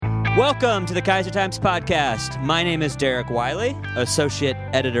Welcome to the Keizer Times podcast. My name is Derek Wiley, associate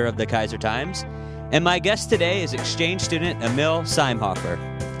editor of the Keizer Times, and my guest today is exchange student Emil Salmhofer.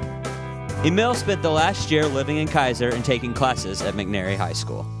 Emil spent the last year living in Keizer and taking classes at McNary High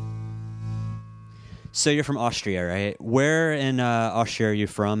School. So you're from Austria, right? Where in Austria are you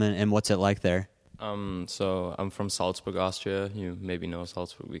from, and what's it like there? So I'm from Salzburg, Austria. You maybe know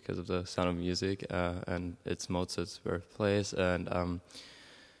Salzburg because of the Sound of Music, and it's Mozart's birthplace, and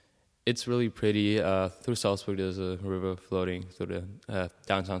it's really pretty. Through Salzburg, there's a river floating through the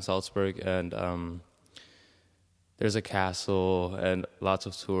downtown Salzburg, and there's a castle and lots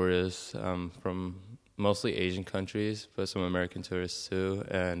of tourists from mostly Asian countries, but some American tourists too.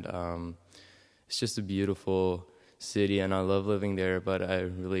 And it's just a beautiful city, and I love living there, but I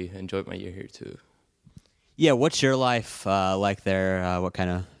really enjoyed my year here too. Yeah, what's your life like there? What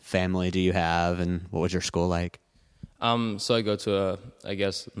kind of family do you have, and what was your school like? So I go to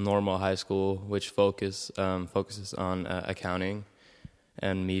a, normal high school, which focuses on accounting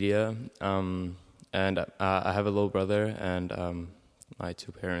and media. And I have a little brother and my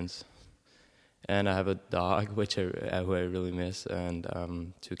two parents. And I have a dog, who I really miss,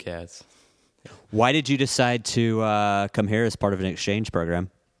 and two cats. Why did you decide to come here as part of an exchange program?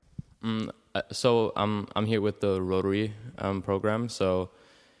 So I'm here with the Rotary program, so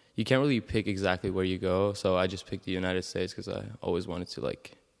you can't really pick exactly where you go. So I just picked the United States because I always wanted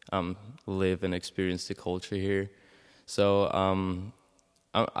to live and experience the culture here. So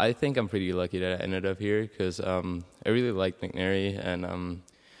I think I'm pretty lucky that I ended up here because I really like McNary and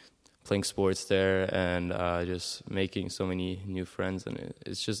playing sports there and just making so many new friends, and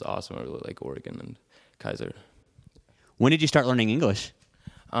it's just awesome. I really like Oregon and Keizer. When did you start learning English?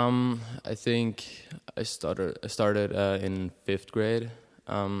 I think I started in 5th grade.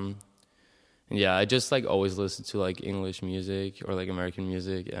 And yeah, I just always listened to English music or American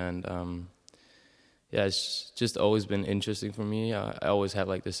music, and yeah, it's just always been interesting for me. I always had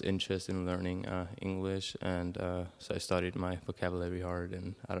this interest in learning English, and so I studied my vocabulary hard,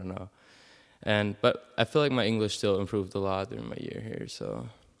 and I don't know. But I feel like my English still improved a lot during my year here, so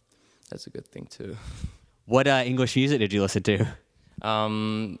that's a good thing too. What English music did you listen to?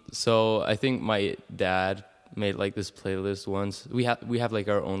 So I think my dad made this playlist once. We have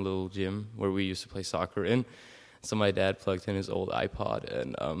our own little gym where we used to play soccer in. So my dad plugged in his old iPod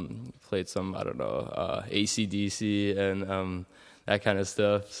and played some, I don't know, AC/DC and that kind of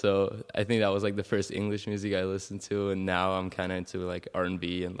stuff. So I think that was the first English music I listened to, and now I'm kind of into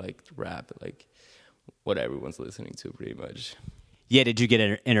R&B and rap, what everyone's listening to pretty much. Yeah, did you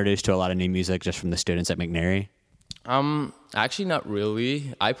get introduced to a lot of new music just from the students at McNary? Actually not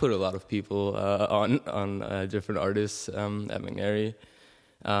really. I put a lot of people on different artists at McNary.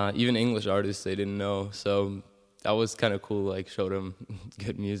 Even English artists they didn't know. So that was kind of cool, show them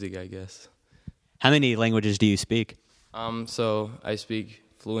good music, I guess. How many languages do you speak? So I speak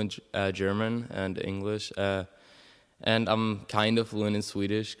fluent German and English, and I'm kind of fluent in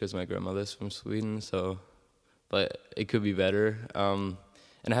Swedish because my grandmother's from Sweden, but it could be better.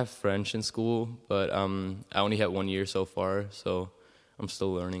 And I have French in school, but I only had 1 year so far, so I'm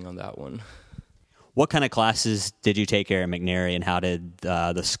still learning on that one. What kind of classes did you take here at McNary, and how did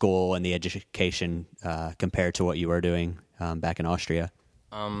the school and the education compare to what you were doing back in Austria?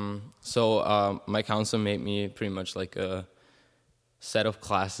 So my counselor made me pretty much a set of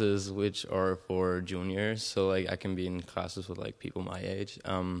classes which are for juniors, so I can be in classes with people my age.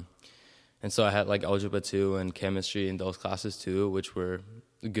 And so I had Algebra 2 and Chemistry in those classes too, which were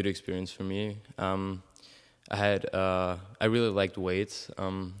a good experience for me. I really liked weights.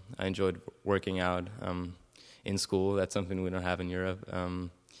 I enjoyed working out in school. That's something we don't have in Europe.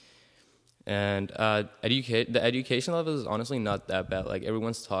 And the education level is honestly not that bad.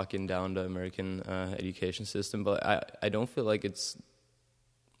 Everyone's talking down the American education system, but I don't feel like it's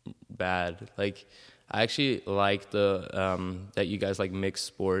bad. I actually like that you guys mix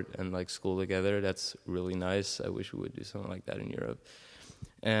sport and school together. That's really nice. I wish we would do something like that in Europe.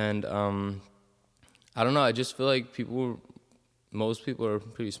 And I don't know. I just feel like most people are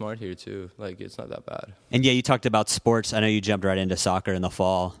pretty smart here too. It's not that bad. And yeah, you talked about sports. I know you jumped right into soccer in the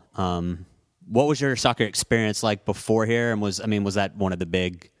fall. What was your soccer experience like before here? And was that one of the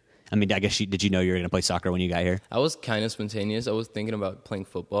big? I guess did you know you were going to play soccer when you got here? I was kind of spontaneous. I was thinking about playing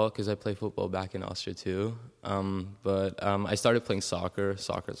football because I play football back in Austria too. But I started playing soccer.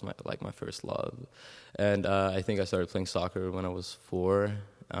 Soccer is my first love. And I think I started playing soccer when I was 4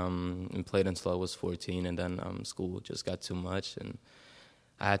 and played until I was 14. And then school just got too much and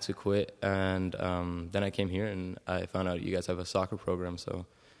I had to quit. And then I came here and I found out you guys have a soccer program. So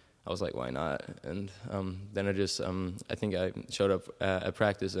I was like, why not? And then I think I showed up at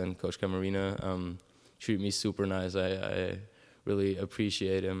practice, and Coach Camarina treated me super nice. I really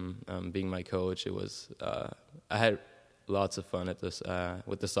appreciate him being my coach. It was I had lots of fun at this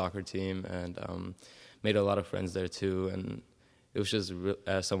with the soccer team, and made a lot of friends there too. And it was just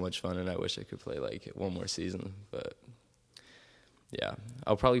so much fun, and I wish I could play like one more season. But yeah,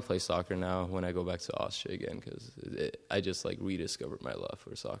 I'll probably play soccer now when I go back to Austria again, because I just like rediscovered my love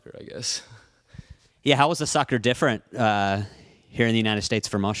for soccer, I guess. Yeah, how was the soccer different here in the United States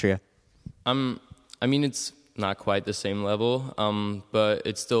from Austria? I mean, it's not quite the same level, but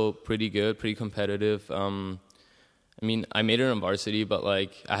it's still pretty good, pretty competitive. I mean, I made it on varsity, but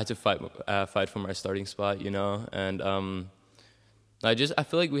like I had to fight for my starting spot, you know, and I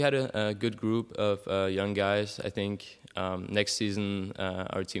feel like we had a good group of young guys. I think next season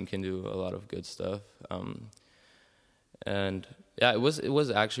our team can do a lot of good stuff, and yeah, it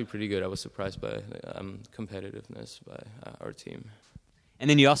was actually pretty good. I was surprised by competitiveness by our team. And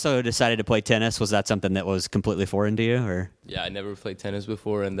then you also decided to play tennis. Was that something that was completely foreign to you, or? Yeah, I never played tennis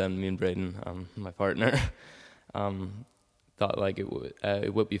before, and then me and Braden, my partner, thought like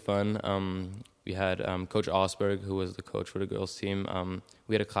it would be fun. We had Coach Osberg, who was the coach for the girls' team.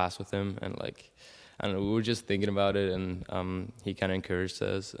 We had a class with him, and like, I don't know, we were just thinking about it, and he kind of encouraged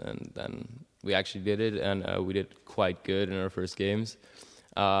us, and then we actually did it, and we did quite good in our first games.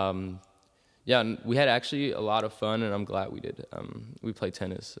 Yeah, and we had actually a lot of fun, and I'm glad we did. We played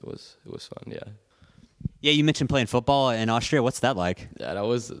tennis. It was fun. Yeah. Yeah, you mentioned playing football in Austria. What's that like? Yeah,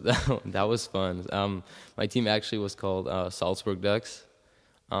 that was fun. My team actually was called Salzburg Ducks,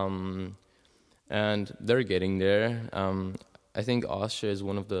 and they're getting there. I think Austria is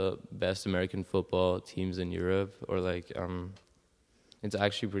one of the best American football teams in Europe, or like it's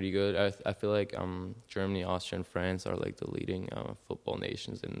actually pretty good. I feel like Germany, Austria, and France are like the leading football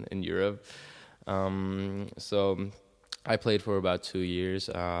nations in Europe. So I played for about 2 years,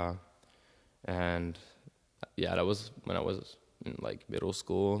 and yeah, that was when I was in like middle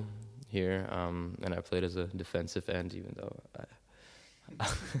school here, and I played as a defensive end, even though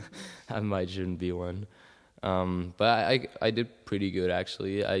I might shouldn't be one. But I did pretty good,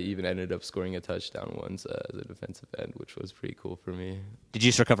 actually. I even ended up scoring a touchdown once as a defensive end, which was pretty cool for me. Did you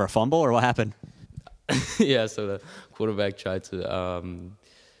just recover a fumble, or what happened? Yeah, so the quarterback tried to,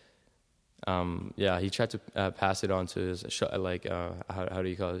 he tried to pass it on to his shot, like, how do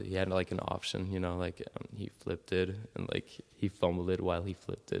you call it? He had like an option, you know, like he flipped it, and like he fumbled it while he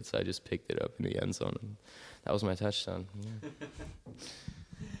flipped it. So I just picked it up in the end zone, and that was my touchdown. Yeah.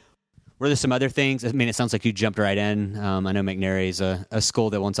 Were there some other things? I mean, it sounds like you jumped right in. I know McNary is a school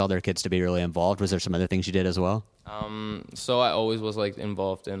that wants all their kids to be really involved. Was there some other things you did as well? So I always was like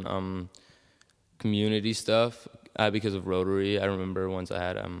involved in community stuff because of Rotary. I remember once I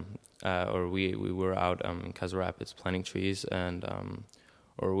had we were out in Keizer Rapids planting trees, and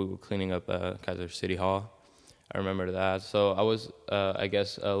or we were cleaning up Keizer City Hall. I remember that. So I was, I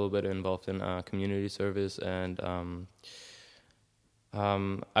guess, a little bit involved in community service, and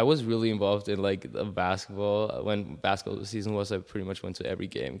I was really involved in like the basketball. When basketball season was, I pretty much went to every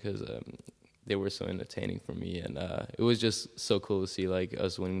game because they were so entertaining for me, and it was just so cool to see like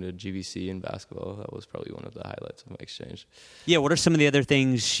us winning the GVC in basketball. That was probably one of the highlights of my exchange. Yeah. What are some of the other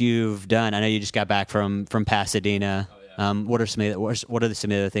things you've done? I know you just got back from Pasadena. Oh, yeah. What are some of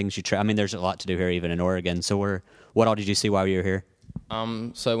the other things you try? I mean, there's a lot to do here, even in Oregon. So what all did you see while you were here?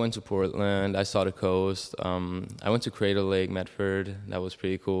 So I went to Portland. I saw the coast. I went to Crater Lake, Medford. That was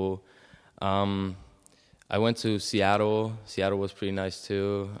pretty cool. I went to Seattle. Seattle was pretty nice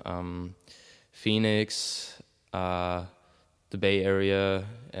too. Phoenix, the Bay Area,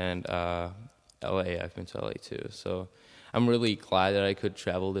 and LA. I've been to LA too. So I'm really glad that I could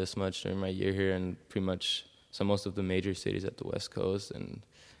travel this much during my year here, and pretty much most of the major cities at the West Coast. And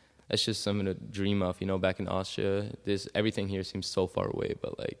that's just something to dream of, you know. Back in Austria, everything here seems so far away,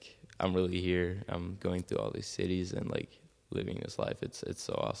 but like I'm really here. I'm going through all these cities and like living this life. It's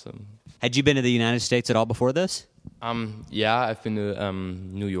so awesome. Had you been to the United States at all before this? Yeah, I've been to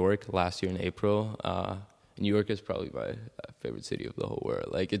New York last year in April. New York is probably my favorite city of the whole world.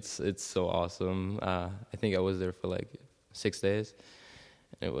 Like it's so awesome. I think I was there for like 6 days.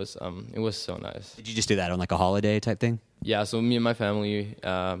 It was so nice. Did you just do that on like a holiday type thing? Yeah, so me and my family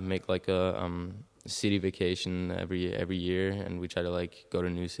make like a city vacation every year, and we try to like go to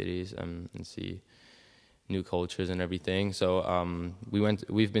new cities and see new cultures and everything. So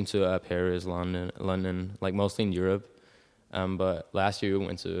we've been to Paris, London, like mostly in Europe. But last year we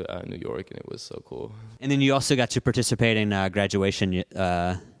went to New York, and it was so cool. And then you also got to participate in graduation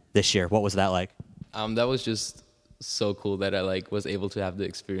this year. What was that like? That was just so cool that I like was able to have the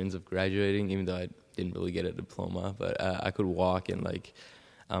experience of graduating, even though I didn't really get a diploma. But I could walk and like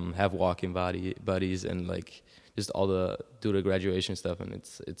have walking buddies and like just do the graduation stuff, and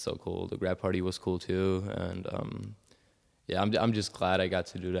it's so cool. The grad party was cool too, and yeah, I'm just glad I got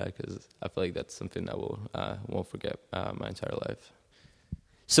to do that because I feel like that's something I won't forget my entire life.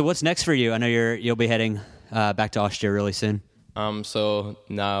 So what's next for you? I know you'll be heading back to Austria really soon. So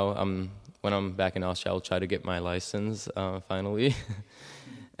now when I'm back in Austria, I'll try to get my license finally,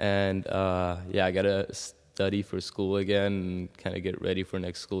 and yeah, I gotta study for school again and kind of get ready for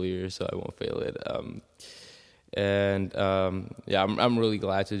next school year so I won't fail it. And yeah, I'm really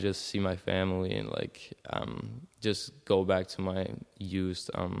glad to just see my family and like just go back to my youth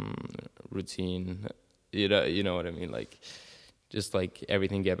routine. You know what I mean? Like just like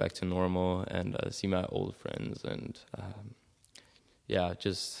everything get back to normal and see my old friends and yeah,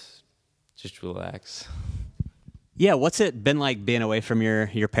 just relax. Yeah, what's it been like being away from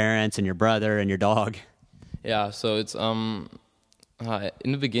your parents and your brother and your dog? Yeah, so it's in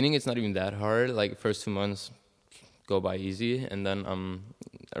the beginning it's not even that hard. Like first 2 months go by easy, and then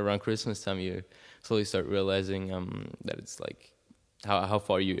around Christmas time you slowly start realizing that it's like how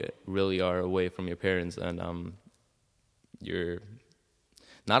far you really are away from your parents, and you're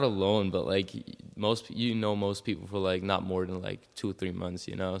not alone, but like most people for like not more than like 2 or 3 months,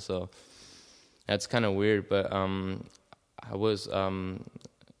 you know. So that's kind of weird, but I was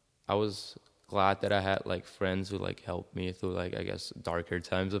glad that I had like friends who like helped me through like I guess darker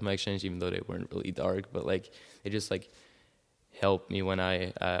times of my exchange, even though they weren't really dark, but like they just like helped me when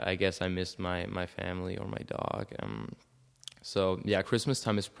I guess I missed my family or my dog. So yeah, Christmas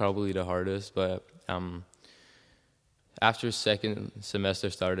time is probably the hardest, but after second semester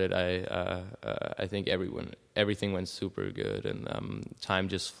started, I think everything went super good, and time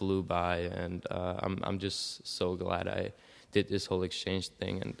just flew by, and I'm just so glad I did this whole exchange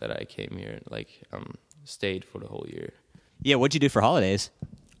thing and that I came here and like stayed for the whole year. Yeah, what'd you do for holidays?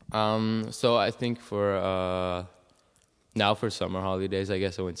 So I think for now for summer holidays, I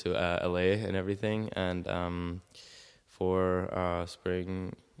guess I went to LA and everything, and for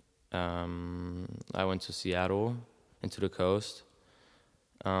spring, I went to Seattle and to the coast.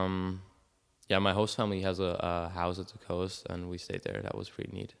 Yeah, my host family has a house at the coast, and we stayed there. That was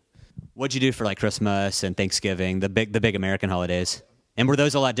pretty neat. What'd you do for like Christmas and Thanksgiving, the big American holidays? And were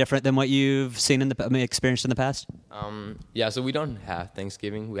those a lot different than what you've seen experienced in the past? Yeah, so we don't have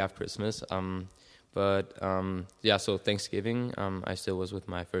Thanksgiving. We have Christmas. But yeah, so Thanksgiving, I still was with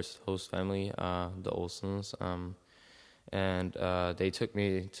my first host family, the Olsons, and they took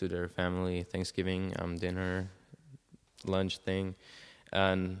me to their family Thanksgiving dinner, lunch thing,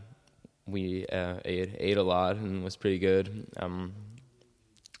 and we ate a lot and it was pretty good.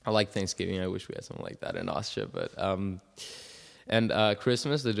 I like Thanksgiving. I wish we had something like that in Austria, but and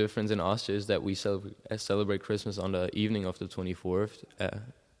Christmas. The difference in Austria is that we celebrate Christmas on the evening of the 24th.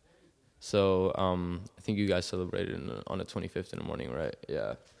 So I think you guys celebrated on the 25th in the morning, right?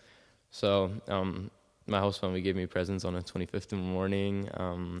 Yeah. So my host family gave me presents on the 25th in the morning,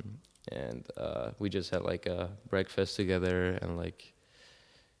 and we just had like a breakfast together, and like,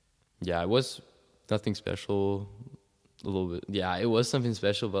 yeah, it was nothing special. A little bit, yeah, it was something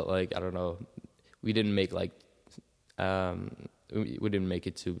special, but like I don't know, we didn't make like we didn't make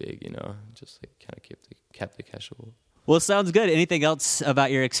it too big, you know, just like kind of kept it casual. Well, sounds good. Anything else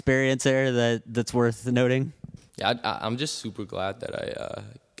about your experience there that's worth noting? Yeah, I'm just super glad that I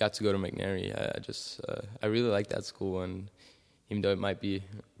got to go to McNary. I really like that school, and even though it might be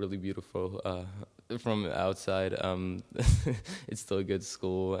really beautiful from outside, it's still a good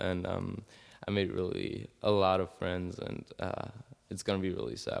school, and I made really a lot of friends, and it's gonna be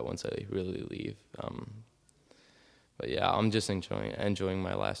really sad once I really leave. But yeah, I'm just enjoying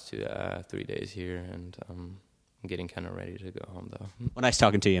my last 3 days here, and I'm getting kind of ready to go home though. Well, nice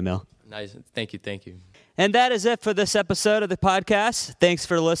talking to you, Emil. Nice, thank you. And that is it for this episode of the podcast. Thanks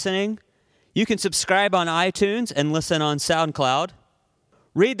for listening. You can subscribe on iTunes and listen on SoundCloud.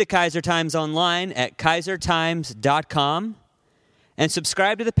 Read the Keizer Times online at keizertimes.com. And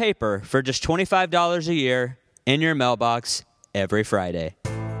subscribe to the paper for just $25 a year in your mailbox every Friday.